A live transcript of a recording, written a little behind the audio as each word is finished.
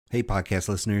Hey, podcast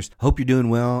listeners. Hope you're doing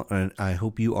well, and I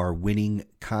hope you are winning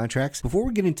contracts. Before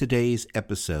we get into today's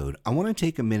episode, I want to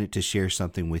take a minute to share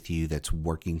something with you that's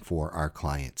working for our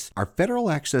clients. Our Federal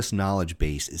Access knowledge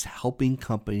base is helping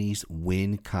companies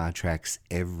win contracts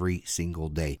every single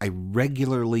day. I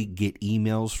regularly get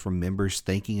emails from members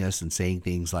thanking us and saying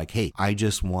things like, hey, I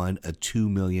just won a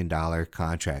 $2 million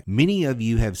contract. Many of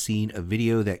you have seen a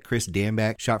video that Chris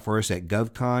Danback shot for us at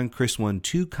GovCon. Chris won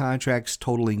 2 contracts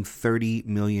totaling $30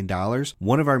 million.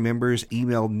 One of our members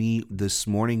emailed me this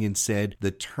morning and said, the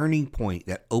turning point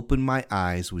that opened my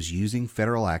eyes was using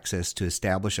Federal Access to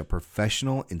establish a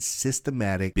professional and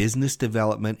systematic business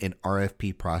development and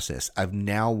RFP process. I've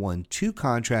now won 2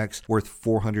 contracts worth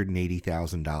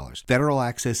 $480,000. Federal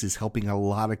Access is helping a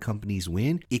lot of companies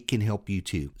win. It can help you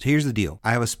too. So here's the deal.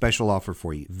 I have a special offer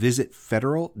for you. Visit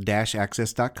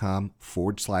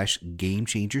federal-access.com/game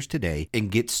changers today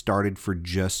and get started for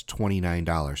just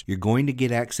 $29. You're going to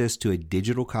get access to a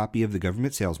digital copy of the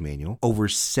government sales manual, over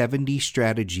 70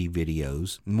 strategy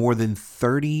videos, more than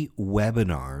 30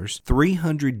 webinars,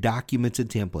 300 documents and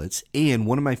templates, and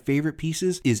one of my favorite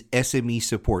pieces is SME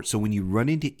support. So when you run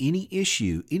into any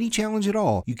issue, any challenge at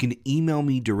all, you can email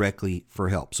me directly for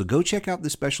help. So go check out the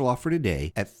special offer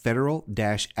today at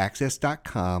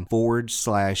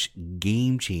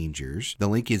federal-access.com/game changers. The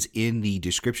link is in the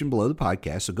description below the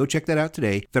podcast. So go check that out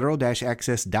today,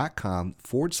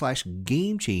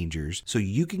 federal-access.com/game changers, so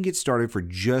you can get started for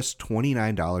just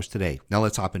 $29 today. Now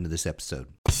let's hop into this episode.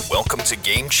 Welcome to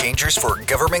Game Changers for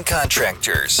Government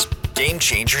Contractors. Game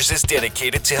Changers is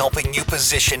dedicated to helping you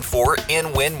position for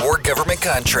and win more government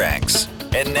contracts.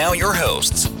 And now your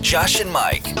hosts, Josh and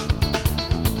Mike.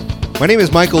 My name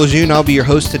is Michael Lejeune. I'll be your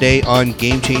host today on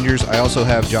Game Changers. I also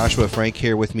have Joshua Frank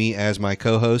here with me as my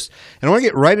co-host. And I want to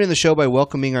get right into the show by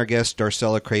welcoming our guest,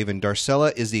 Darcella Craven.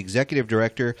 Darcella is the executive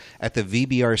director at the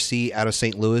VBRC out of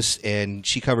St. Louis, and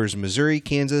she covers Missouri,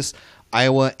 Kansas,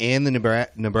 Iowa, and the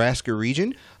Nebraska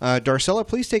region. Darcella,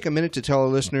 please take a minute to tell our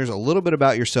listeners a little bit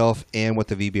about yourself and what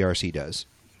the VBRC does.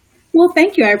 Well,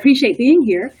 thank you. I appreciate being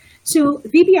here. So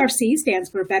VBRC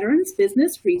stands for Veterans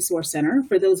Business Resource Center,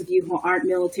 for those of you who aren't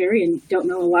military and don't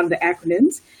know a lot of the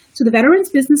acronyms. So the Veterans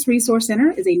Business Resource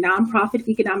Center is a nonprofit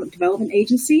economic development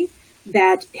agency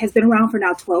that has been around for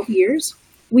now 12 years.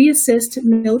 We assist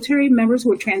military members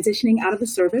who are transitioning out of the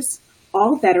service,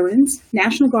 all veterans,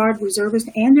 National Guard,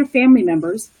 reservists, and their family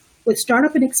members with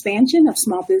startup and expansion of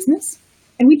small business.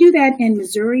 And we do that in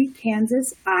Missouri,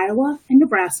 Kansas, Iowa, and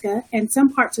Nebraska, and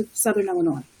some parts of southern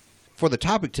Illinois. For the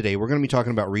topic today, we're going to be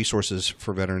talking about resources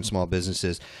for veteran small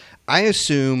businesses. I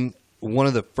assume one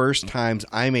of the first times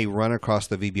I may run across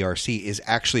the VBRC is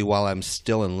actually while I'm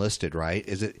still enlisted, right?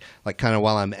 Is it like kind of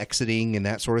while I'm exiting and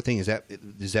that sort of thing? Is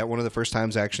that one of the first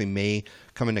times I actually may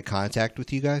come into contact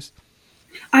with you guys?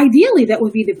 Ideally, that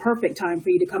would be the perfect time for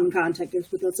you to come in contact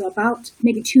with us about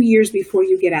maybe 2 years before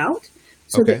you get out.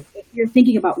 So that if you're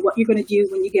thinking about what you're going to do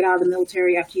when you get out of the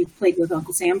military after you've played with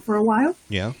Uncle Sam for a while.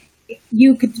 Yeah.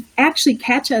 You could actually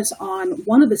catch us on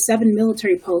one of the 7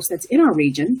 military posts that's in our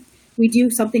region. We do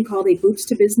something called a Boots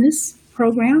to Business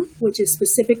program, which is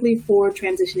specifically for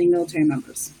transitioning military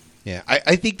members. Yeah,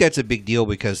 I think that's a big deal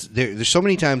because there's so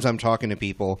many times I'm talking to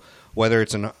people, whether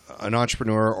it's an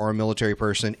entrepreneur or a military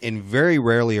person, and very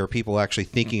rarely are people actually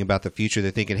thinking about the future.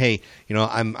 They're thinking, hey,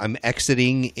 I'm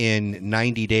exiting in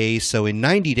 90 days, so in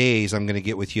 90 days I'm going to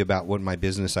get with you about what my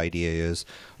business idea is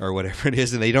or whatever it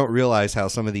is, and they don't realize how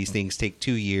some of these things take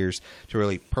 2 years to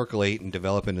really percolate and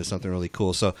develop into something really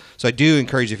cool. So I do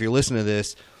encourage, if you're listening to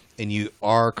this, and you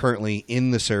are currently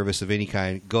in the service of any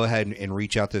kind, go ahead and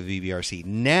reach out to the VBRC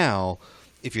now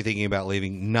if you're thinking about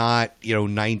leaving, not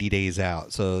 90 days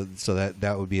out. So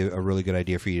that would be a really good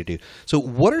idea for you to do. So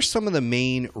what are some of the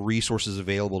main resources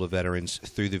available to veterans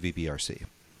through the VBRC?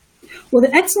 Well,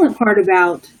 the excellent part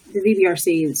about the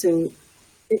VBRC, so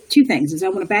 2 things, is I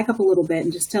want to back up a little bit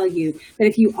and just tell you that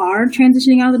if you are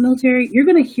transitioning out of the military, you're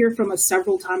going to hear from us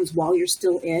several times while you're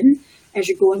still in, as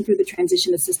you're going through the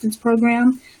transition assistance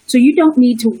program. So you don't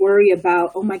need to worry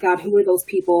about, oh my God, who are those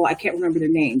people? I can't remember their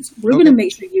names. We're going to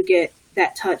make sure you get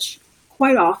that touch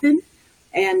quite often,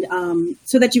 and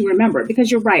so that you remember, because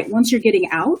you're right. Once you're getting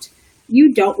out,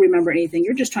 you don't remember anything.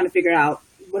 You're just trying to figure out,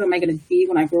 what am I going to be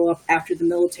when I grow up after the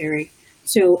military?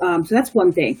 So that's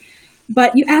one thing.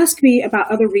 But you asked me about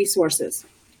other resources.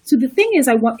 So the thing is,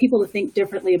 I want people to think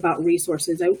differently about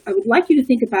resources. I would like you to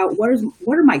think about what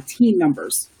are my team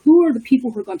members? Who are the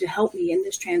people who are going to help me in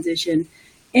this transition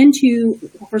into,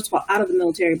 well, first of all, out of the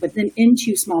military, but then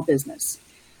into small business.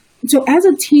 So as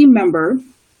a team member,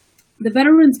 the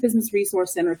Veterans Business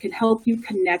Resource Center can help you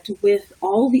connect with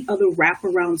all the other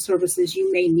wraparound services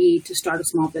you may need to start a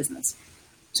small business.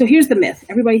 So here's the myth.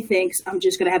 Everybody thinks I'm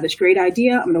just going to have this great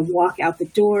idea. I'm going to walk out the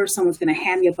door. Someone's going to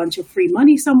hand me a bunch of free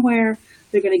money somewhere.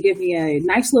 They're going to give me a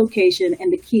nice location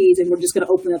and the keys, and we're just going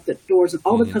to open up the doors, and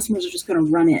all the customers are just going to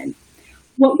run in.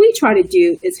 What we try to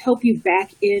do is help you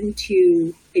back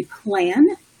into a plan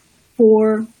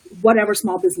for whatever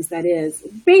small business that is.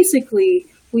 Basically,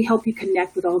 we help you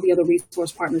connect with all the other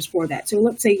resource partners for that. So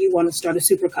let's say you want to start a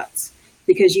Supercuts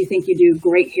because you think you do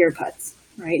great haircuts,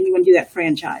 right? And you want to do that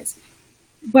franchise.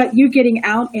 But you're getting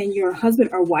out and your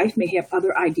husband or wife may have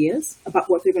other ideas about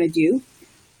what they're going to do.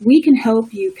 We can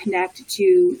help you connect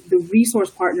to the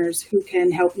resource partners who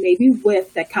can help maybe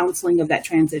with that counseling of that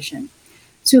transition.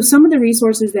 So some of the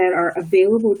resources that are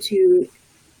available to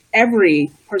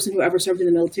every person who ever served in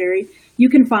the military, you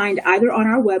can find either on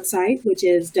our website, which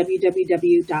is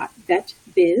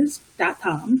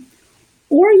www.vetbiz.com,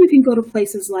 or you can go to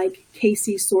places like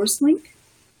KC SourceLink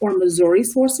or Missouri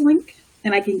SourceLink,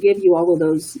 and I can give you all of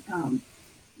those,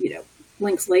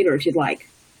 links later if you'd like.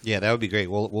 Yeah, that would be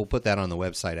great. We'll put that on the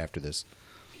website after this.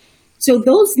 So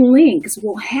those links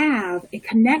will have a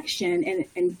connection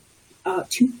and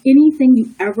to anything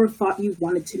you ever thought you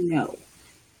wanted to know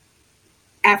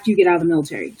after you get out of the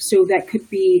military. So that could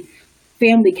be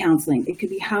family counseling. It could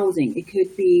be housing. It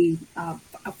could be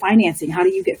financing. How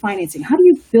do you get financing? How do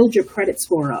you build your credit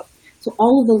score up? So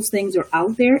all of those things are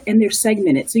out there and they're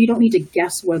segmented. So you don't need to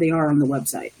guess where they are on the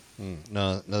website.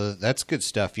 No, that's good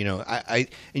stuff. I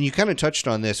and you kind of touched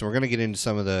on this, and we're going to get into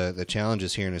some of the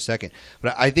challenges here in a second.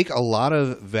 But I think a lot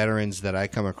of veterans that I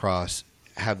come across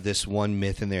have this one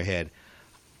myth in their head.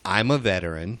 I'm a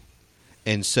veteran,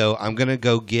 and so I'm going to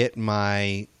go get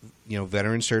my,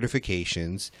 veteran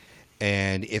certifications.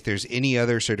 And if there's any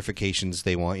other certifications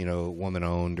they want, woman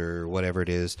owned or whatever it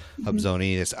is,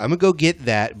 HUBZone, I'm going to go get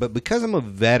that. But because I'm a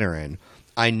veteran,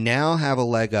 I now have a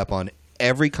leg up on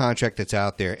every contract that's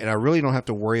out there, and I really don't have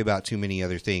to worry about too many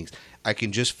other things. I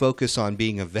can just focus on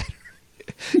being a veteran,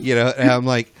 and I'm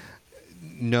like,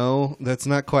 no, that's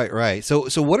not quite right. So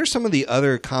what are some of the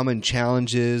other common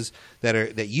challenges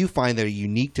that you find that are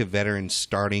unique to veterans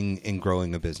starting and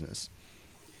growing a business?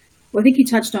 Well, I think you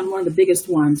touched on one of the biggest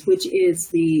ones, which is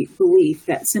the belief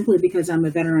that simply because I'm a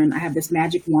veteran, I have this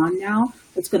magic wand now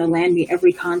that's going to land me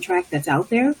every contract that's out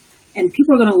there, and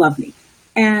people are going to love me.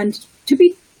 And to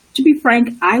be frank,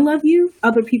 I love you.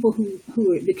 Other people who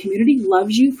are, the community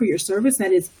loves you for your service.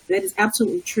 That is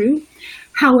absolutely true.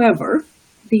 However,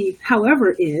 the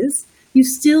however is you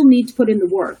still need to put in the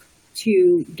work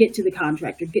to get to the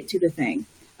contract or get to the thing.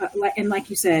 And like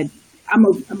you said, I'm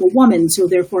a woman, so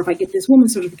therefore, if I get this woman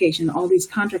certification, all these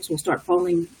contracts will start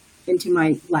falling into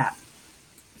my lap.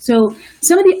 So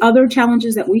some of the other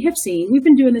challenges that we have seen, we've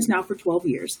been doing this now for 12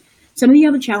 years. Some of the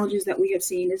other challenges that we have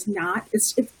seen is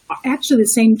it's actually the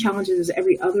same challenges as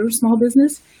every other small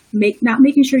business. Not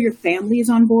making sure your family is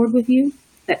on board with you,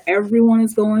 that everyone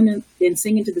is going and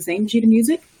singing to the same sheet of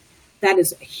music. That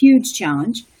is a huge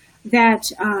challenge. That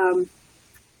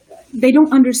they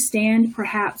don't understand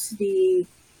perhaps the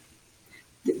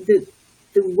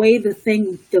way the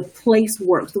place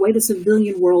works, the way the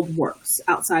civilian world works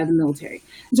outside of the military.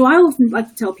 And so I often like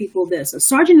to tell people this: a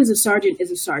sergeant is a sergeant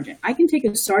is a sergeant. I can take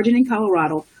a sergeant in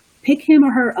Colorado, pick him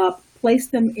or her up, place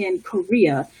them in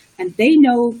Korea, and they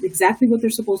know exactly what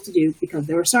they're supposed to do because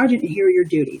they're a sergeant and here are your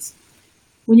duties.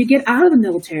 When you get out of the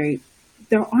military,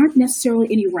 there aren't necessarily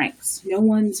any ranks. No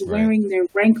one's wearing their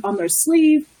rank on their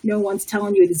sleeve. No one's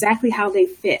telling you exactly how they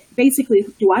fit. Basically,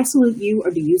 do I salute you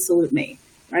or do you salute me?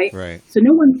 Right? So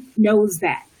no one knows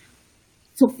that.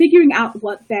 So figuring out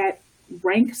what that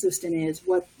rank system is,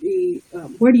 where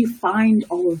do you find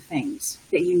all of the things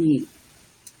that you need?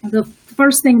 The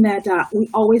first thing that we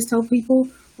always tell people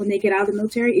when they get out of the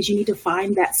military is you need to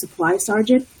find that supply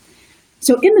sergeant.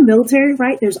 So in the military,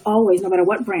 right, there's always, no matter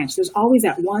what branch, there's always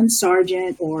that one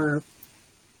sergeant or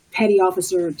petty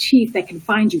officer or chief that can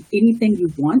find you anything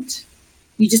you want.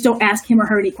 You just don't ask him or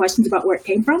her any questions about where it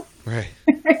came from. Right.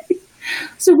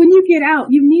 So when you get out,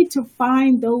 you need to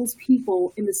find those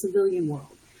people in the civilian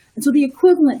world. And so the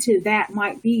equivalent to that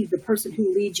might be the person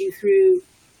who leads you through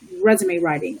resume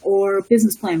writing or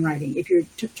business plan writing if you're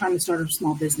trying to start a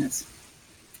small business.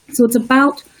 So it's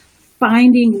about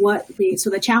finding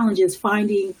the challenge is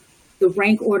finding the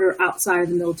rank order outside of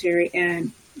the military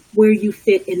and where you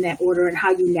fit in that order and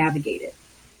how you navigate it.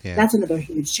 Yeah. That's another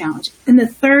huge challenge. And the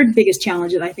third biggest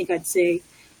challenge that I think I'd say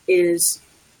is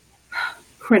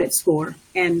credit score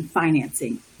and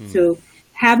financing. So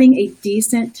having a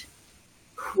decent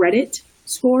credit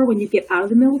score when you get out of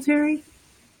the military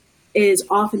is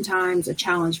oftentimes a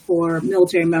challenge for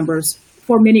military members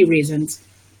for many reasons.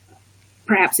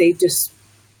 Perhaps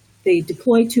they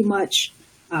deploy too much.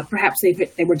 Perhaps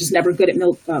they were just never good at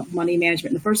money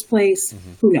management in the first place.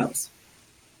 Mm-hmm. Who knows?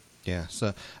 Yeah,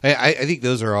 so I think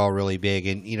those are all really big,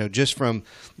 and just from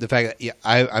the fact that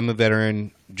I'm a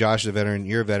veteran, Josh is a veteran,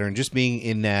 you're a veteran, just being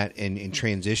in that and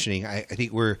transitioning, I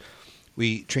think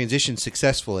we transitioned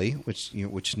successfully,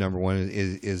 which number one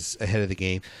is ahead of the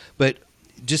game, but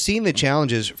just seeing the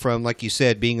challenges from, like you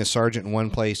said, being a sergeant in one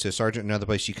place to a sergeant in another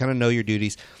place, you kind of know your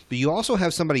duties, but you also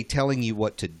have somebody telling you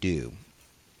what to do.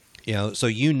 So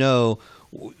you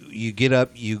get up,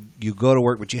 you go to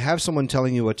work, but you have someone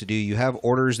telling you what to do. You have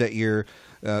orders that you're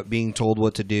being told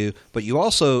what to do, but you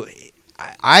also,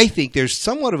 I think there's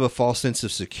somewhat of a false sense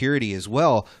of security as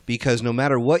well, because no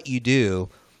matter what you do,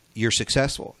 you're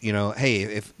successful. Hey,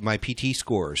 if my PT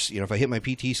scores, if I hit my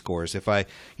PT scores, if I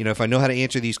know how to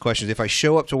answer these questions, if I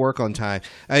show up to work on time,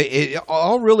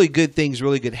 all really good things,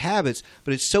 really good habits,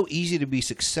 but it's so easy to be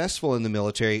successful in the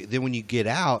military. Then when you get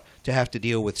out to have to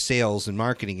deal with sales and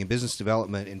marketing and business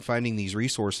development and finding these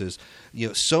resources,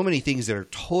 so many things that are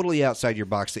totally outside your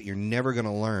box that you're never going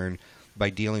to learn by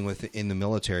dealing with in the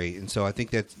military. And so I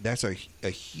think that's a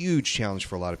huge challenge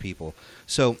for a lot of people.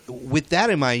 So with that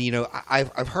in mind,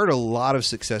 I've heard a lot of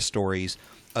success stories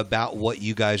about what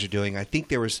you guys are doing. I think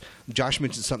Josh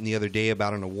mentioned something the other day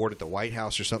about an award at the White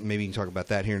House or something. Maybe you can talk about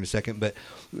that here in a second. But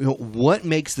what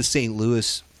makes the St.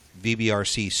 Louis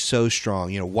VBRC so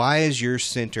strong? Why is your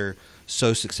center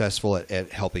so successful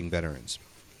at helping veterans?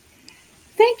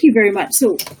 Thank you very much.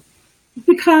 So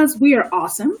because we are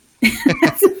awesome.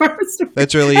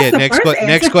 That's really it.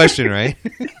 Next question, right?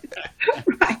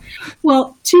 Right.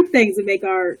 Well, two things that make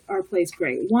our place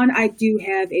great. One, I do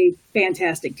have a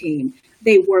fantastic team.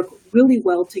 They work really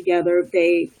well together.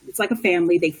 It's like a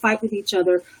family. They fight with each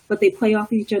other, but they play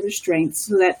off each other's strengths.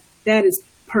 So that is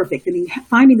perfect. I mean,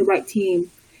 finding the right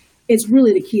team is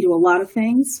really the key to a lot of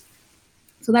things.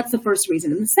 So that's the first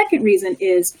reason. And the second reason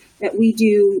is that we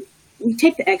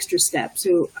take the extra step.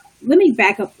 So let me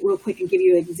back up real quick and give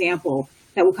you an example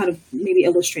that will kind of maybe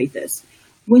illustrate this.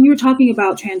 When you're talking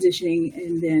about transitioning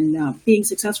and then being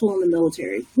successful in the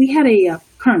military, we had a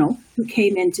colonel who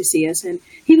came in to see us, and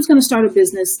he was going to start a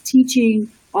business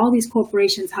teaching all these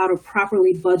corporations how to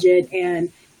properly budget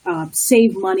and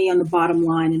save money on the bottom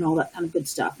line and all that kind of good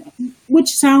stuff, which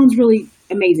sounds really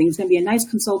amazing. He's going to be a nice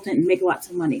consultant and make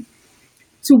lots of money.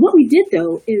 So what we did,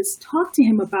 though, is talk to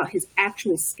him about his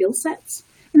actual skill sets.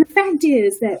 And the fact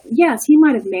is that, yes, he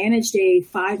might have managed a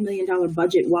 $5 million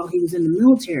budget while he was in the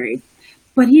military,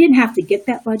 but he didn't have to get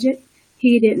that budget.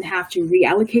 He didn't have to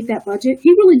reallocate that budget.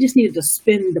 He really just needed to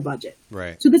spend the budget.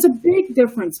 Right. So there's a big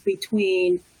difference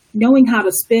between knowing how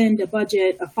to spend a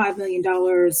budget of $5 million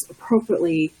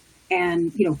appropriately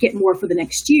and, get more for the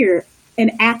next year,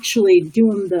 and actually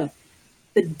doing the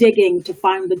digging to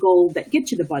find the goal that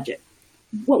gets you the budget.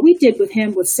 What we did with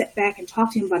him was sit back and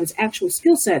talk to him about his actual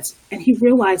skill sets, and he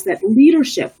realized that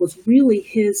leadership was really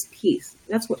his piece.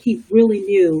 That's what he really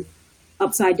knew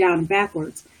upside down and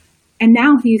backwards. And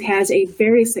now he has a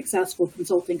very successful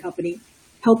consulting company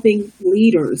helping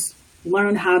leaders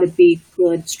learn how to be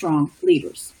good, strong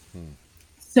leaders.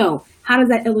 So how does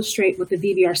that illustrate what the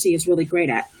VBRC is really great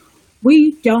at?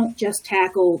 We don't just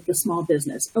tackle the small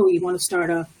business. Oh, you want to start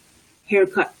a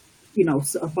haircut,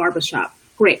 a barbershop.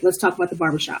 Great, let's talk about the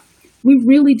barbershop. We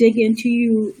really dig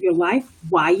into your life,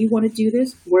 why you want to do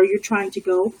this, where you're trying to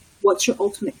go, what's your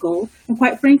ultimate goal, and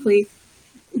quite frankly,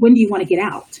 when do you want to get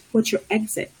out? What's your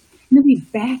exit? And then we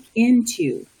back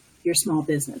into your small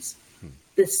business.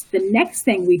 The next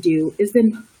thing we do is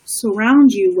then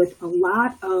surround you with a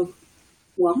lot of,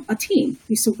 a team.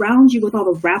 We surround you with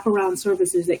all the wraparound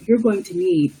services that you're going to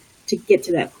need to get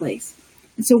to that place.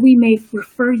 And so we may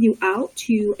refer you out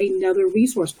to another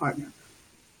resource partner.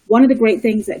 One of the great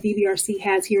things that VBRC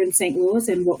has here in St. Louis,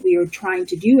 and what we are trying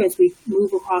to do as we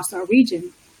move across our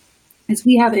region, is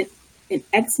we have an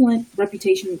excellent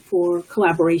reputation for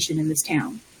collaboration in this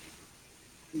town.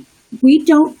 We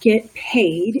don't get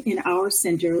paid in our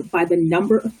center by the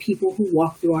number of people who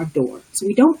walk through our door. So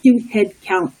we don't do head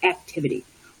count activity.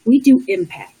 We do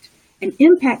impact. And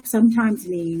impact sometimes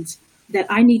means that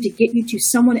I need to get you to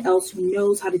someone else who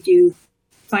knows how to do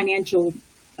financial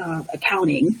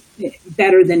accounting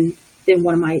better than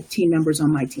one of my team members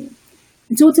on my team.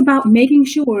 And so it's about making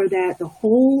sure that the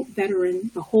whole veteran,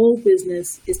 the whole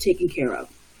business is taken care of.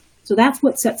 So that's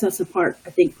what sets us apart, I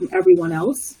think, from everyone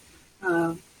else.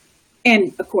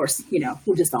 And of course,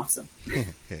 we're just awesome. Okay.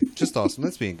 Just awesome.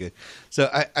 That's being good.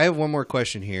 So I have one more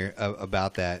question here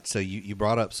about that. So you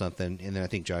brought up something, and then I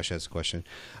think Josh has a question.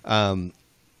 And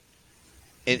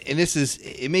this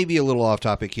it may be a little off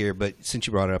topic here, but since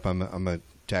you brought it up, I'm going to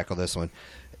tackle this one.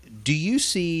 Do you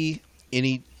see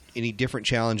any any different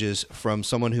challenges from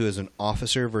someone who is an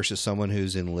officer versus someone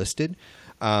who's enlisted?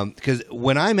 Because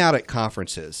when I'm out at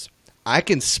conferences, I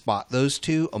can spot those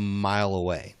two a mile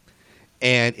away.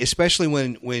 And especially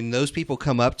when those people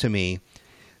come up to me,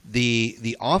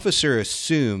 the officer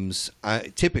assumes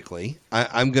typically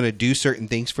I'm going to do certain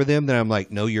things for them. Then I'm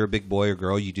like, no, you're a big boy or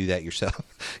girl. You do that yourself,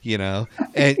 you know.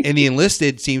 And the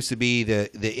enlisted seems to be the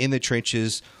in the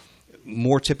trenches,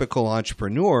 more typical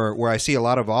entrepreneur. Where I see a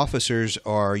lot of officers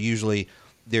are usually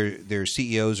they're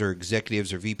CEOs or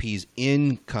executives or VPs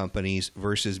in companies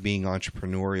versus being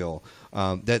entrepreneurial.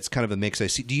 That's kind of a mix I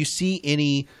see. Do you see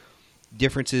any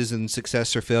differences in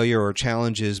success or failure or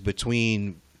challenges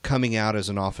between coming out as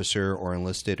an officer or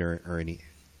enlisted or any,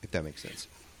 if that makes sense?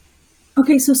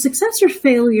 Okay, so success or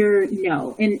failure,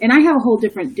 no. And I have a whole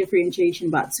different differentiation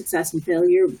about success and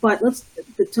failure, but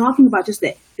talking about just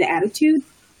the attitude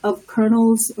of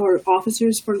colonels or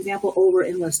officers, for example, over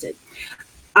enlisted.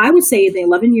 I would say the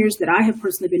 11 years that I have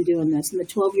personally been doing this and the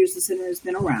 12 years the center has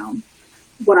been around,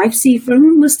 what I see from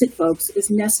enlisted folks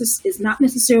is not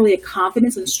necessarily a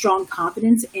confidence and strong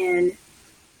confidence in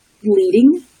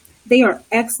leading. They are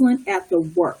excellent at the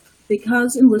work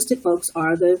because enlisted folks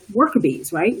are the worker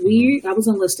bees, right? I was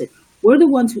enlisted. We're the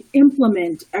ones who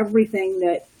implement everything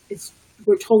that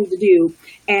we're told to do,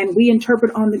 and we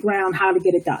interpret on the ground how to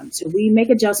get it done. So we make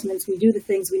adjustments, we do the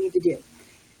things we need to do.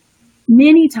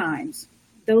 Many times,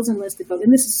 those enlisted folks,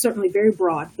 and this is certainly very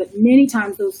broad, but many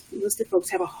times those enlisted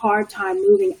folks have a hard time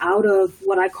moving out of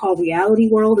what I call reality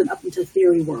world and up into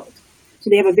theory world. So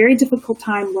they have a very difficult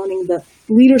time learning the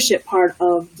leadership part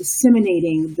of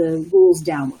disseminating the rules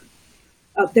downward.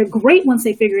 They're great once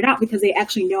they figure it out because they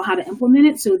actually know how to implement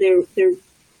it. So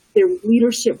their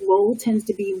leadership role tends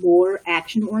to be more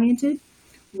action oriented.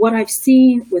 What I've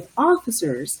seen with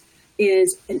officers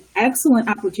is an excellent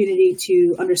opportunity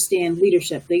to understand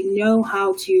leadership. They know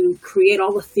how to create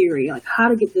all the theory, like how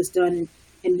to get this done,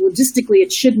 and logistically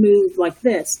it should move like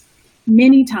this.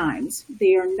 Many times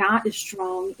they are not as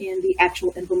strong in the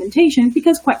actual implementation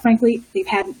because, quite frankly, they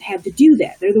haven't had to do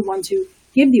that. They're the ones who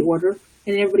give the order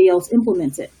and everybody else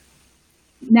implements it.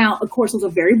 Now, of course, those are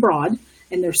very broad,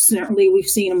 and there's certainly, we've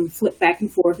seen them flip back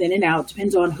and forth, in and out.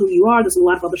 Depends on who you are. There's a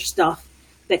lot of other stuff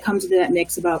that comes into that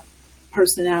mix about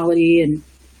personality and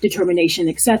determination,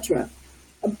 etc.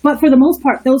 But for the most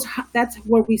part, that's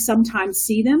where we sometimes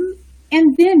see them.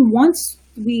 And then once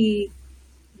we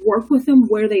work with them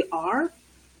where they are,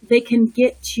 they can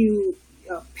get to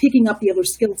picking up the other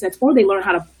skill sets, or they learn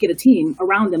how to get a team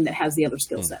around them that has the other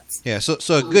skill sets. Yeah, so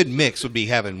a good mix would be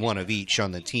having one of each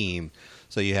on the team.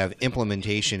 So you have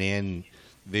implementation and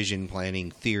vision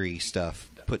planning theory stuff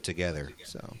put together.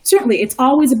 So certainly, it's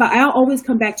always about, I'll always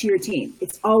come back to your team.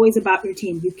 It's always about your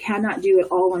team. You cannot do it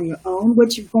all on your own,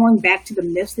 which, going back to the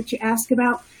myths that you asked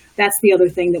about, that's the other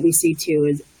thing that we see too,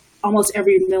 is almost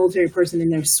every military person in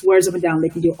there swears up and down they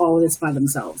can do all of this by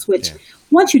themselves, which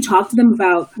once you talk to them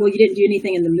about, well, you didn't do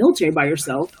anything in the military by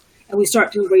yourself, and we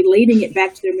start to relating it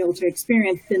back to their military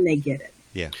experience, then they get it.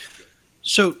 Yeah.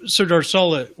 So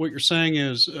Darcella, what you're saying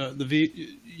is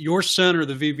your center,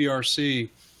 the VBRC,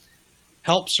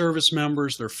 help service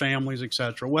members, their families, et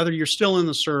cetera. Whether you're still in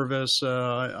the service,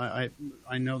 I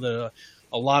know that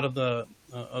a lot of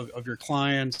of your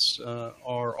clients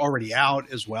are already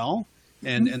out as well,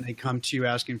 and they come to you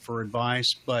asking for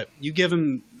advice. But you give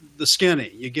them the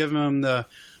skinny, you give them the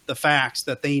facts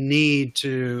that they need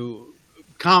to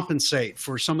compensate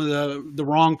for some of the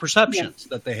wrong perceptions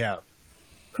that they have.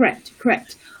 Correct.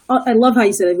 I love how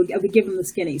you said I would give them the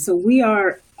skinny. So we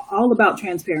are all about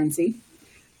transparency.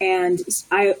 And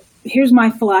here's my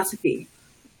philosophy.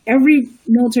 Every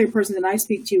military person that I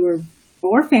speak to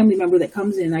or family member that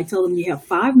comes in, I tell them you have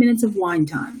 5 minutes of wine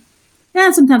time. Now,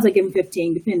 sometimes I give them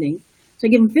 15, depending. So I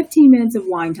give them 15 minutes of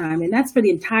wine time, and that's for the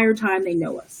entire time they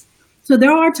know us. So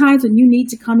there are times when you need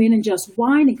to come in and just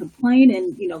whine and complain,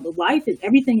 and the life and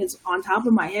everything is on top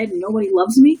of my head and nobody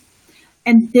loves me.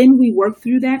 And then we work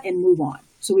through that and move on.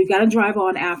 So we've got to drive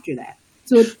on after that.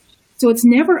 So it's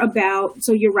never about,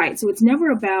 so you're right. So it's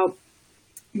never about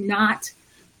not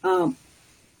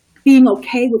being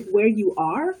okay with where you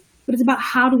are, but it's about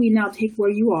how do we now take where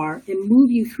you are and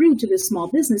move you through to this small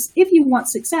business if you want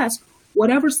success,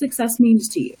 whatever success means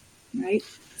to you, right?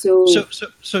 So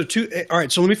all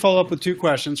right. So let me follow up with two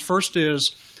questions. First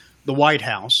is the White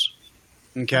House.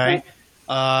 Okay.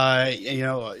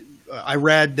 I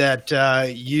read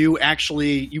that you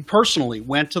personally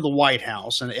went to the White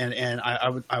House, and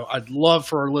I'd love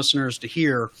for our listeners to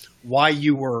hear why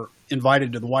you were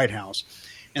invited to the White House.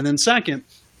 And then second,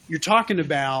 you're talking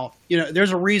about,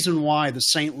 there's a reason why the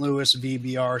St. Louis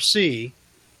VBRC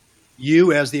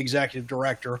you as the executive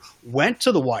director went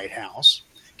to the White House.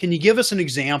 Can you give us an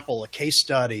example, a case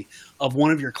study of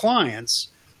one of your clients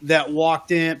that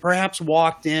perhaps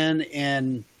walked in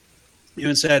and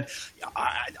said,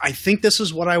 I think this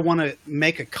is what I want to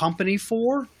make a company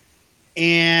for.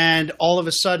 And all of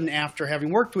a sudden, after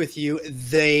having worked with you,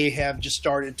 they have just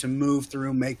started to move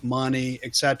through, make money,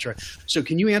 etc. So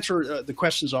can you answer the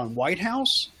questions on White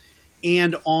House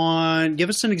and give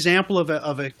us an example of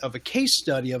a case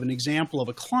study, of an example of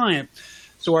a client,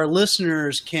 so our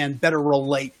listeners can better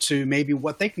relate to maybe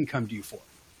what they can come to you for?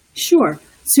 Sure.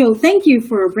 So thank you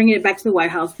for bringing it back to the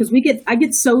White House, because I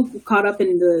get so caught up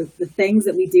in the things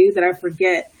that we do that I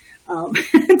forget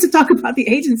to talk about the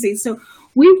agency. So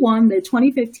we won the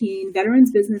 2015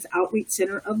 Veterans Business Outreach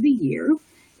Center of the Year,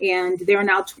 and there are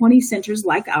now 20 centers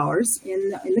like ours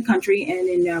in the country and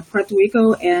in Puerto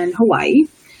Rico and Hawaii.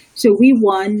 So we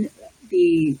won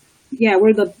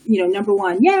we're the number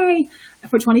one, yay,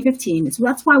 for 2015. So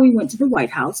that's why we went to the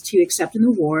White House to accept an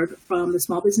award from the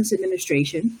Small Business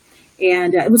Administration.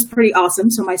 And it was pretty awesome.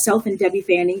 So myself and Debbie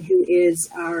Fanning, who is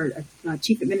our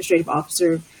Chief Administrative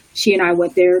Officer, she and I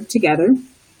went there together,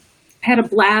 had a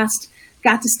blast,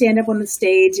 got to stand up on the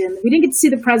stage, and we didn't get to see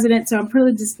the president, so I'm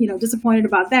pretty disappointed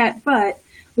about that. But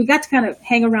we got to kind of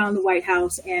hang around the White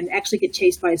House and actually get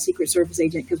chased by a Secret Service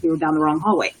agent because we were down the wrong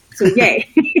hallway. So yay!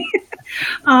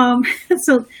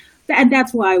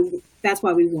 That's why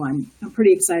we won. I'm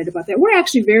pretty excited about that. We're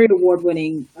actually very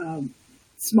award-winning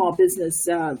small business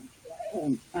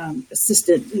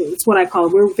assistant. It's what I call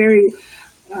it. We're very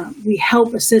we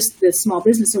help assist the small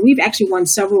business. So we've actually won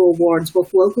several awards,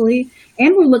 both locally,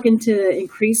 and we're looking to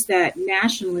increase that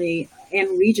nationally and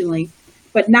regionally,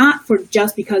 but not for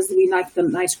just because we like the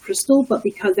nice crystal, but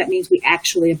because that means we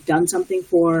actually have done something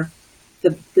for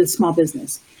the small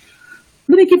business.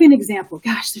 Let me give you an example.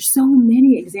 Gosh, there's so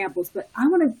many examples, but I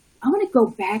want to go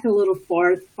back a little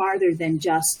farther than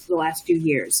just the last few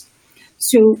years.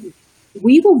 So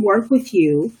we will work with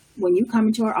you when you come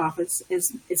into our office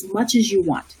as much as you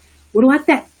want. We're like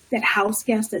that house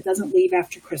guest that doesn't leave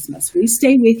after Christmas. We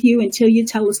stay with you until you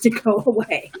tell us to go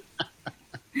away.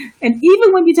 And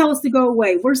even when you tell us to go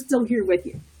away, we're still here with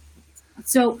you.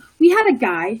 So we had a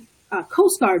guy, a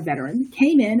Coast Guard veteran,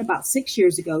 came in about 6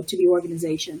 years ago to the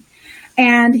organization.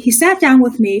 And he sat down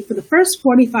with me for the first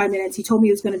 45 minutes. He told me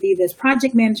he was going to be this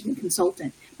project management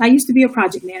consultant. I used to be a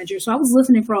project manager, so I was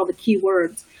listening for all the key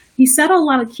words. He said a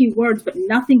lot of key words, but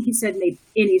nothing he said made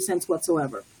any sense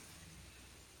whatsoever.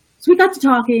 So we got to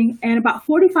talking, and about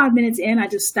 45 minutes in, I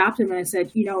just stopped him and I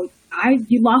said, you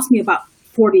lost me about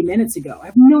 40 minutes ago. I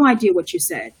have no idea what you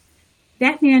said.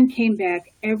 That man came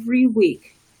back every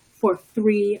week for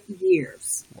 3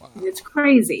 years. Wow. It's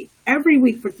crazy. Every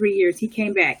week for 3 years, he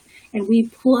came back, and we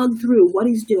plugged through what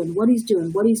he's doing.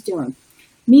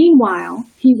 Meanwhile,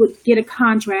 he would get a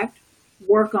contract,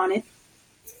 work on it,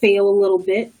 fail a little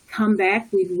bit, come back,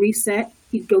 we'd reset,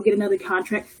 he'd go get another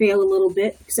contract, fail a little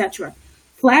bit, etc.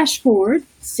 Flash forward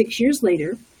 6 years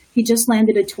later, he just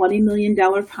landed a $20 million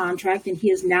contract, and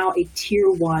he is now a tier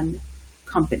 1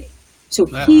 company. So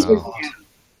he is now.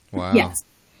 Wow. Yes.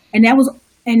 And that was,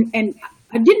 and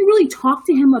I didn't really talk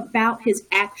to him about his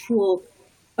actual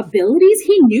abilities.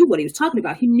 He knew what he was talking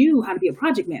about. He knew how to be a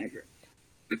project manager.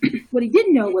 What he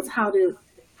didn't know was how to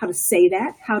say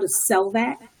that, how to sell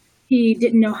that. He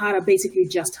didn't know how to basically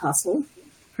just hustle,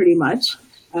 pretty much.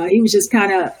 He was just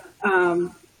kind of,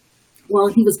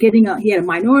 he had a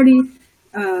minority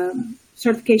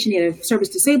certification, he had a service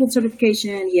disabled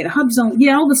certification, he had a hub zone, he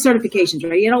had all the certifications,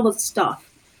 right? He had all the stuff.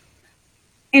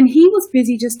 And he was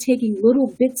busy just taking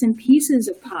little bits and pieces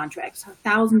of contracts,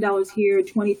 $1,000 here,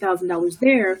 $20,000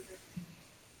 there,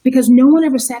 because no one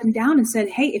ever sat him down and said,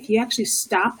 hey, if you actually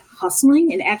stop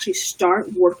hustling and actually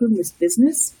start working this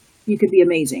business, you could be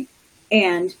amazing.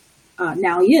 And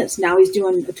now he is. Now he's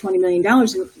doing $20 million.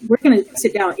 And we're going to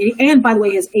sit down. And by the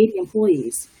way, he has 80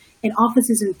 employees and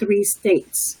offices in 3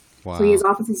 states. Wow. So he has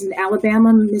offices in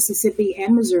Alabama, Mississippi,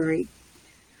 and Missouri.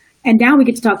 And now we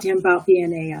get to talk to him about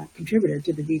being a contributor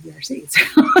to the VBRC.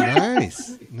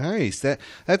 Nice.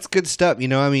 That's good stuff.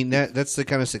 That's the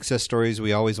kind of success stories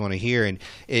we always want to hear. And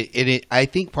I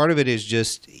think part of it is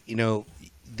just,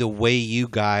 the way you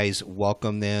guys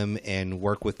welcome them and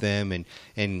work with them and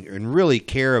really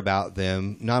care about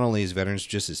them, not only as veterans,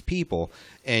 just as people,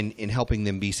 and in helping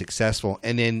them be successful.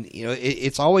 And then,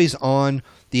 it's always on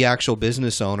the actual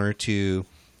business owner to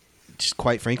just,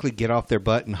 quite frankly, get off their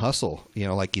butt and hustle,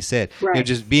 like you said, right.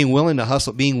 Just being willing to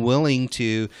hustle, being willing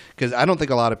to, because I don't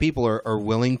think a lot of people are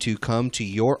willing to come to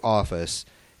your office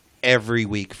every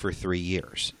week for 3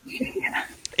 years. Yeah.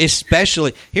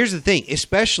 Especially, here's the thing,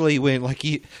 especially when, like,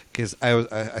 because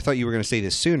I thought you were going to say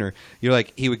this sooner. You're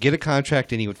like, he would get a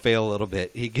contract and he would fail a little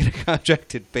bit. He'd get a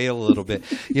contract and fail a little bit.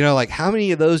 Like, how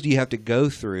many of those do you have to go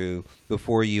through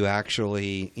before you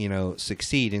actually,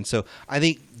 succeed? And so I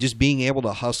think just being able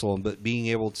to hustle, but being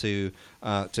able to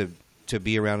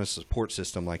be around a support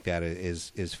system like that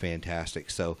is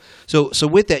fantastic. So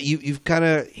with that, you've kind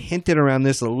of hinted around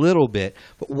this a little bit,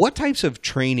 but what types of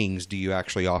trainings do you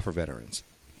actually offer veterans?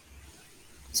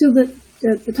 So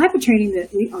the type of training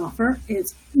that we offer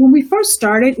is, when we first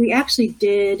started, we actually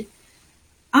did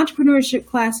entrepreneurship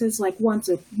classes like once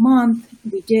a month.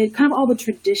 We did kind of all the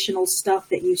traditional stuff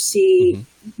that you see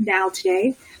now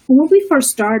today. But when we first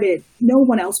started, no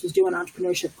one else was doing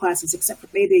entrepreneurship classes except for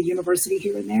maybe a university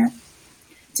here and there.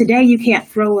 Today, you can't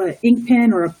throw an ink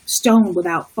pen or a stone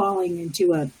without falling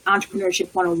into an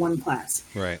entrepreneurship 101 class.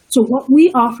 Right. So what we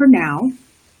offer now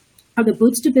are the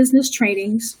Boots to Business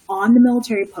trainings on the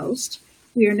military post.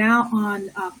 We are now on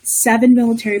 7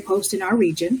 military posts in our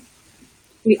region.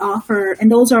 We offer,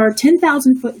 and those are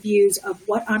 10,000-foot views of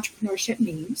what entrepreneurship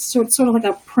means. So it's sort of like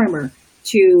a primer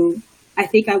to, I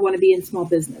think I want to be in small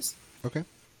business. Okay.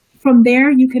 From there,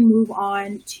 you can move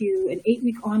on to an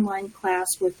 8-week online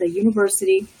class with the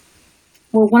university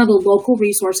or one of the local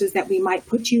resources that we might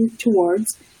put you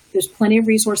towards. There's plenty of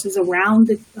resources around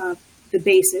the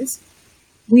bases.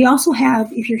 We also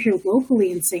have, if you're here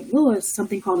locally in St. Louis,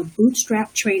 something called a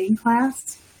Bootstrap Training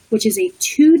Class, which is a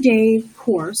 2-day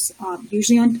course,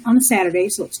 usually on a Saturday,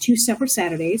 so it's 2 separate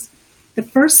Saturdays. The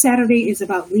first Saturday is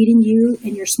about leading you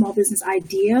in your small business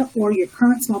idea or your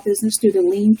current small business through the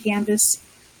Lean Canvas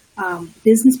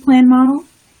business plan model.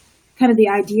 Kind of the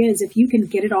idea is, if you can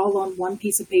get it all on one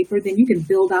piece of paper, then you can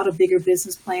build out a bigger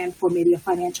business plan for maybe a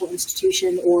financial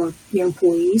institution or your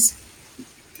employees.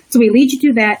 So we lead you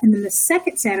through that. And then the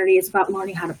second Saturday is about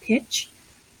learning how to pitch.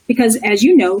 Because as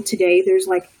you know, today there's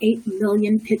like 8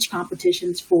 million pitch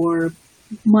competitions for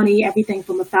money, everything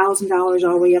from $1,000 all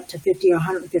the way up to $50,000 or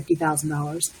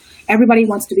 $150,000. Everybody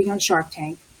wants to be on Shark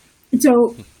Tank. And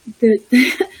so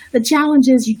the challenge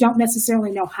is, you don't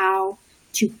necessarily know how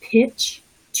to pitch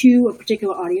to a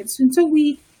particular audience. And so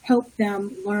we help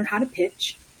them learn how to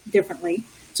pitch differently.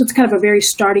 So it's kind of a very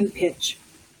starting pitch.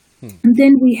 And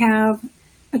then we have,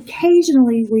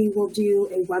 occasionally we will do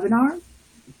a webinar.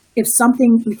 If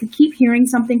we keep hearing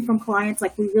something from clients,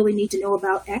 like, we really need to know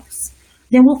about X,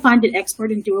 then we'll find an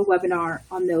expert and do a webinar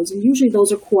on those. And usually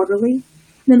those are quarterly. And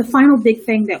then the final big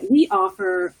thing that we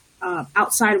offer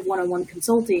outside of one-on-one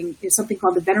consulting is something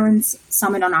called the Veterans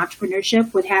Summit on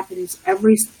Entrepreneurship, which happens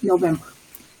every November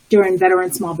during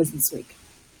Veteran Small Business Week.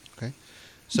 Okay.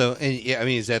 So, and yeah, I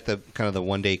mean, is that the kind of the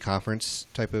one-day conference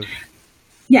type of?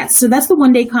 Yes. So that's the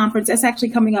one-day conference. That's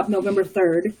actually coming up November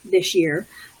 3rd this year.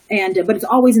 But it's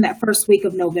always in that first week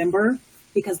of November,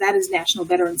 because that is National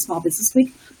Veteran Small Business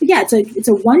Week. But yeah, it's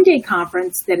a one-day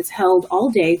conference that is held all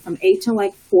day from 8 to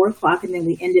like 4 o'clock, and then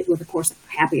we end it with, of course,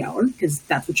 happy hour, because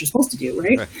that's what you're supposed to do,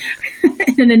 right?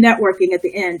 And then networking at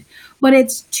the end. But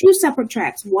it's 2 separate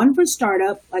tracks. One for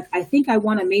startup, like, I think I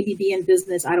want to maybe be in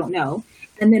business, I don't know.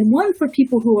 And then one for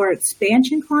people who are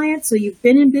expansion clients. So you've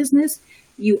been in business,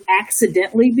 you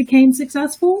accidentally became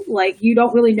successful. Like, you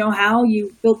don't really know how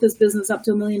you built this business up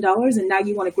to $1 million, and now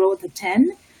you want to grow it to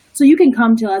 10. So you can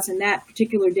come to us, and that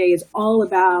particular day is all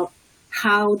about,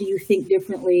 how do you think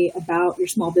differently about your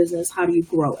small business? How do you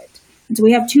grow it? And so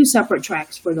we have 2 separate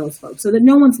tracks for those folks, so that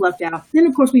no one's left out. Then,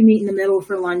 of course, we meet in the middle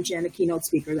for lunch and a keynote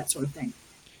speaker, that sort of thing.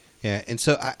 Yeah, and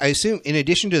so I assume, in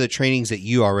addition to the trainings that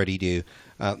you already do,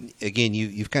 again,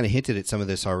 you've kind of hinted at some of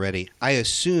this already, I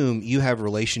assume you have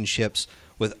relationships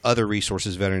with other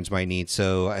resources veterans might need.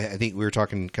 So I think we were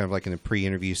talking kind of like in the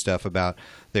pre-interview stuff about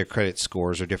their credit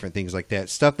scores or different things like that.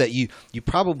 Stuff that you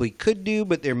probably could do,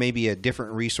 but there may be a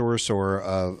different resource or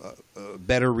a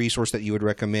better resource that you would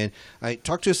recommend.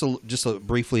 Talk to us just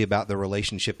briefly about the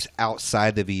relationships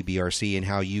outside the VBRC and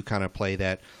how you kind of play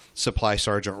that supply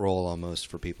sergeant role almost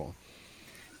for people.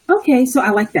 Okay, so I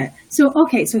like that. So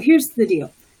here's the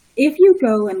deal. If you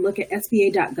go and look at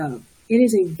SBA.gov, it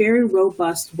is a very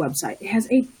robust website.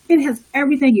 It has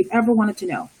everything you've ever wanted to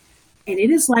know. And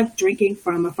it is like drinking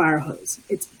from a fire hose.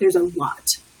 There's a lot.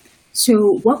 So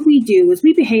what we do is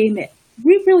we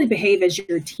really behave as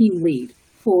your team lead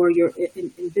for your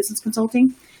in business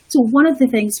consulting. So one of the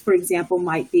things, for example,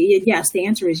 might be, yes, the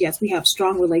answer is yes, we have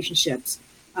strong relationships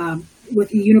with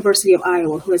the University of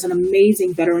Iowa, who has an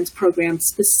amazing veterans program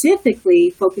specifically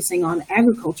focusing on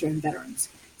agriculture and veterans.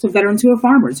 So veterans who are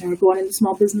farmers and are going into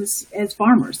small business as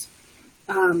farmers.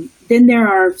 Then there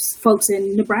are folks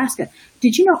in Nebraska.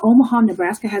 Did you know Omaha,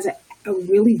 Nebraska has a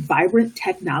really vibrant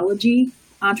technology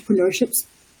entrepreneurship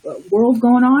world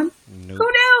going on? Nope.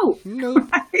 Who knew?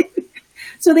 Nope. Right?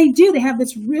 So they do. They have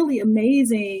this really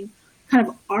amazing kind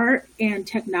of art and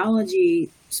technology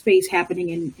space happening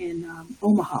in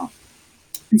Omaha.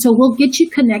 And so we'll get you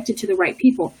connected to the right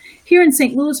people. Here in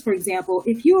St. Louis, for example,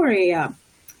 if you're an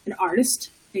artist,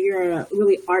 if you're a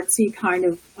really artsy kind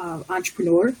of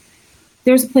entrepreneur,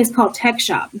 there's a place called Tech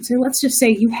Shop. And so let's just say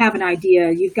you have an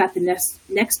idea, you've got the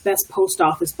next best post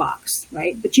office box,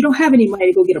 right? But you don't have any money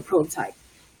to go get a prototype.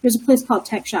 There's a place called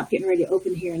Tech Shop getting ready to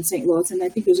open here in St. Louis, and I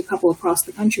think there's a couple across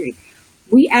the country.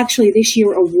 We actually this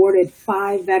year awarded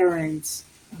 5 veterans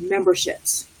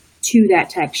memberships to that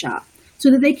Tech Shop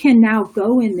so that they can now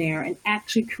go in there and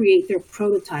actually create their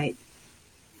prototype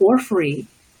for free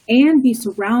and be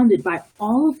surrounded by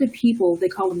all of the people, they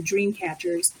call them dream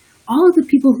catchers, all of the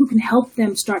people who can help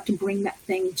them start to bring that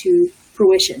thing to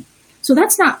fruition. So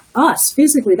that's not us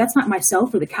physically, that's not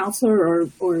myself or the counselor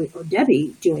or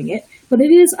Debbie doing it, but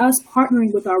it is us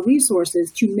partnering with our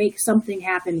resources to make something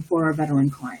happen for our veteran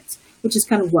clients, which is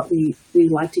kind of what we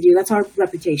like to do. That's our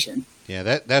reputation.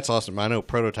 Yeah, that's awesome. I know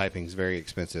prototyping is very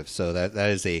expensive, so that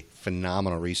is a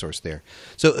phenomenal resource there.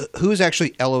 So who is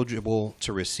actually eligible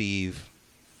to receive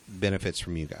benefits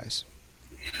from you guys?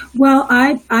 Well,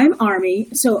 I'm Army,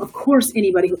 so of course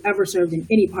anybody who ever served in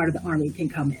any part of the Army can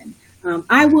come in.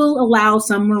 I will allow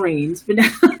some Marines, but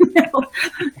no.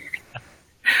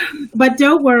 But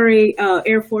don't worry,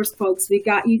 Air Force folks, we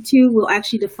got you too. We'll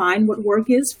actually define what work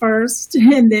is first,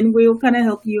 and then we'll kind of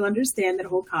help you understand that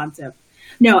whole concept.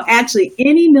 No, actually,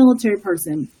 any military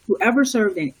person who ever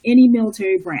served in any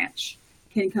military branch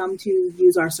can come to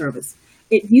use our service.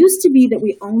 It used to be that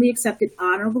we only accepted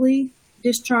honorably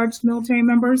discharged military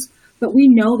members, but we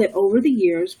know that over the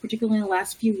years, particularly in the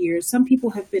last few years, some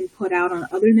people have been put out on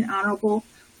other than honorable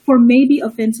for maybe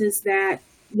offenses that,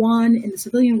 one, in the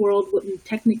civilian world wouldn't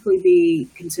technically be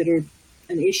considered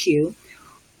an issue,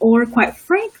 or quite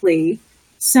frankly,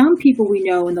 some people we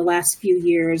know in the last few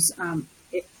years,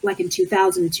 like in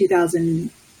 2000,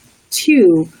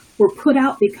 2002, were put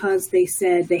out because they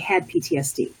said they had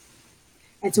PTSD.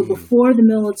 And so before the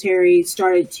military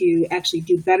started to actually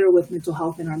do better with mental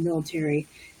health in our military,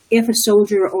 if a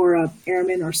soldier or a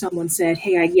airman or someone said,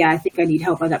 hey, I think I need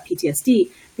help, I got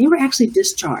PTSD, they were actually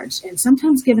discharged and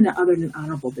sometimes given an other than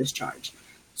honorable discharge.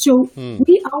 So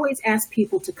we always ask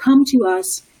people to come to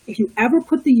us. If you ever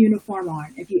put the uniform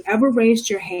on, if you ever raised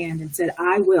your hand and said,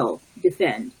 I will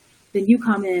defend, then you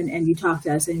come in and you talk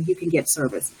to us and you can get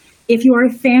service. If you are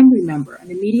a family member, an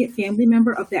immediate family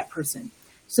member of that person,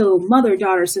 so mother,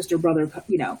 daughter, sister, brother,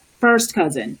 first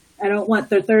cousin. I don't want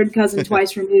the third cousin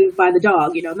twice removed by the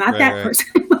dog, not that person.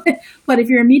 But if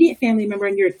you're an immediate family member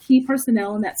and you're a key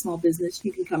personnel in that small business,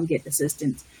 you can come get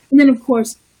assistance. And then, of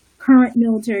course, current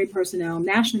military personnel,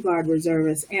 National Guard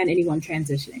reservists, and anyone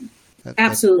transitioning.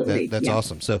 Absolutely. That's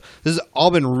awesome. So this has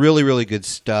all been really, really good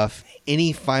stuff.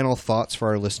 Any final thoughts for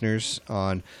our listeners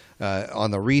on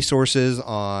the resources,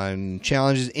 on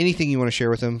challenges, anything you want to share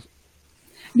with them?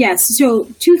 Yes. So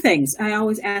 2 things I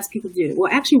always ask people to do.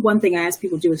 Well, actually, one thing I ask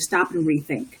people to do is stop and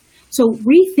rethink. So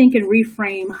rethink and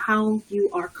reframe how you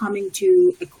are coming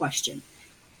to a question.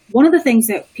 One of the things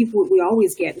that we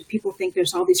always get is people think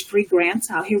there's all these free grants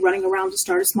out here running around to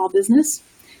start a small business.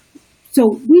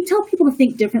 So we tell people to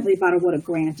think differently about what a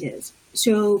grant is.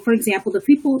 So, for example,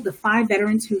 the 5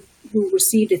 veterans who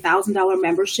received $1,000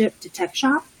 membership to Tech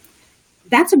Shop,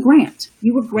 that's a grant.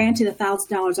 You were granted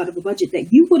 $1,000 out of a budget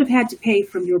that you would have had to pay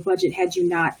from your budget had you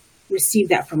not received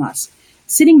that from us.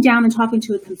 Sitting down and talking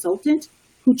to a consultant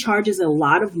who charges a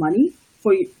lot of money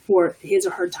for his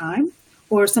or her time,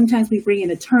 or sometimes we bring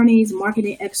in attorneys,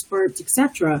 marketing experts,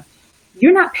 etc.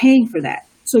 You're not paying for that.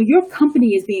 So your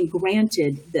company is being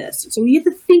granted this. So you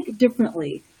have to think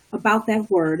differently about that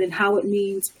word and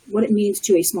what it means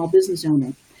to a small business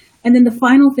owner. And then the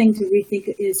final thing to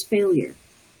rethink is failure.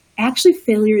 Actually,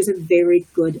 failure is a very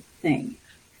good thing.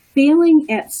 Failing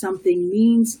at something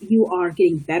means you are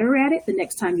getting better at it the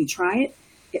next time you try it.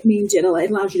 It means it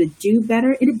allows you to do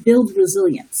better, and it builds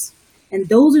resilience. And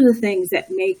those are the things that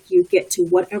make you get to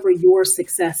whatever your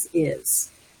success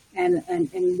is. And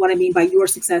what I mean by your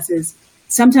success is,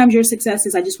 sometimes your success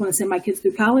is I just want to send my kids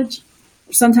through college.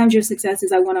 Or sometimes your success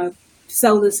is I want to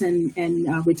sell this and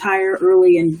retire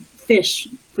early and fish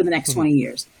for the next 20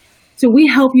 years. So we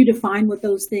help you define what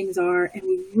those things are, and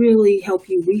we really help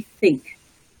you rethink.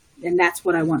 And that's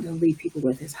what I want to leave people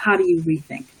with is how do you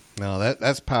rethink? No,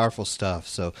 that's powerful stuff.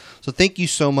 So thank you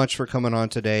so much for coming on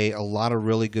today. A lot of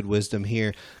really good wisdom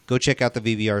here. Go check out the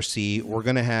VBRC. We're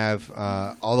going to have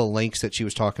all the links that she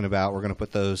was talking about. We're going to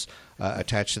put those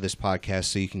attached to this podcast,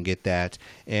 so you can get that.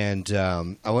 And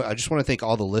I just want to thank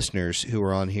all the listeners who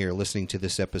are on here listening to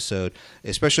this episode,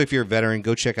 especially if you're a veteran.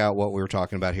 Go check out what we were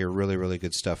talking about here. Really, really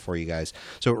good stuff for you guys.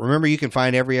 So remember, you can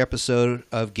find every episode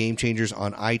of Game Changers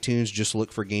on iTunes. Just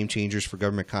look for Game Changers for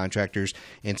Government Contractors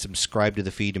and subscribe to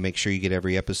the feed to make sure you get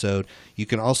every episode. You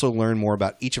can also learn more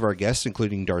about each of our guests,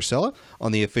 including Darcella,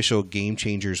 on the official Game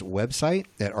Changers website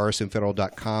at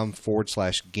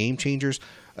rsmfederal.com/Game Changers.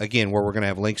 Again, where we're going to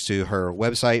have links to her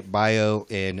website, bio,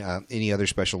 and any other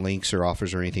special links or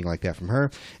offers or anything like that from her.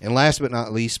 And last but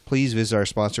not least, please visit our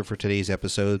sponsor for today's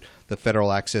episode, the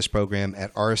Federal Access Program,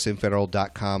 at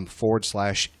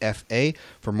rsmfederal.com/FA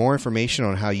for more information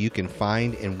on how you can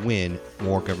find and win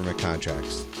more government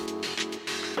contracts.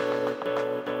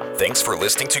 Thanks for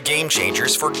listening to Game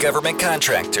Changers for Government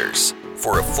Contractors.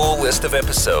 For a full list of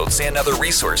episodes and other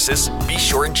resources, be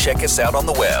sure and check us out on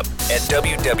the web at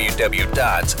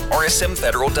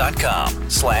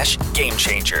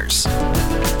www.rsmfederal.com/gamechangers.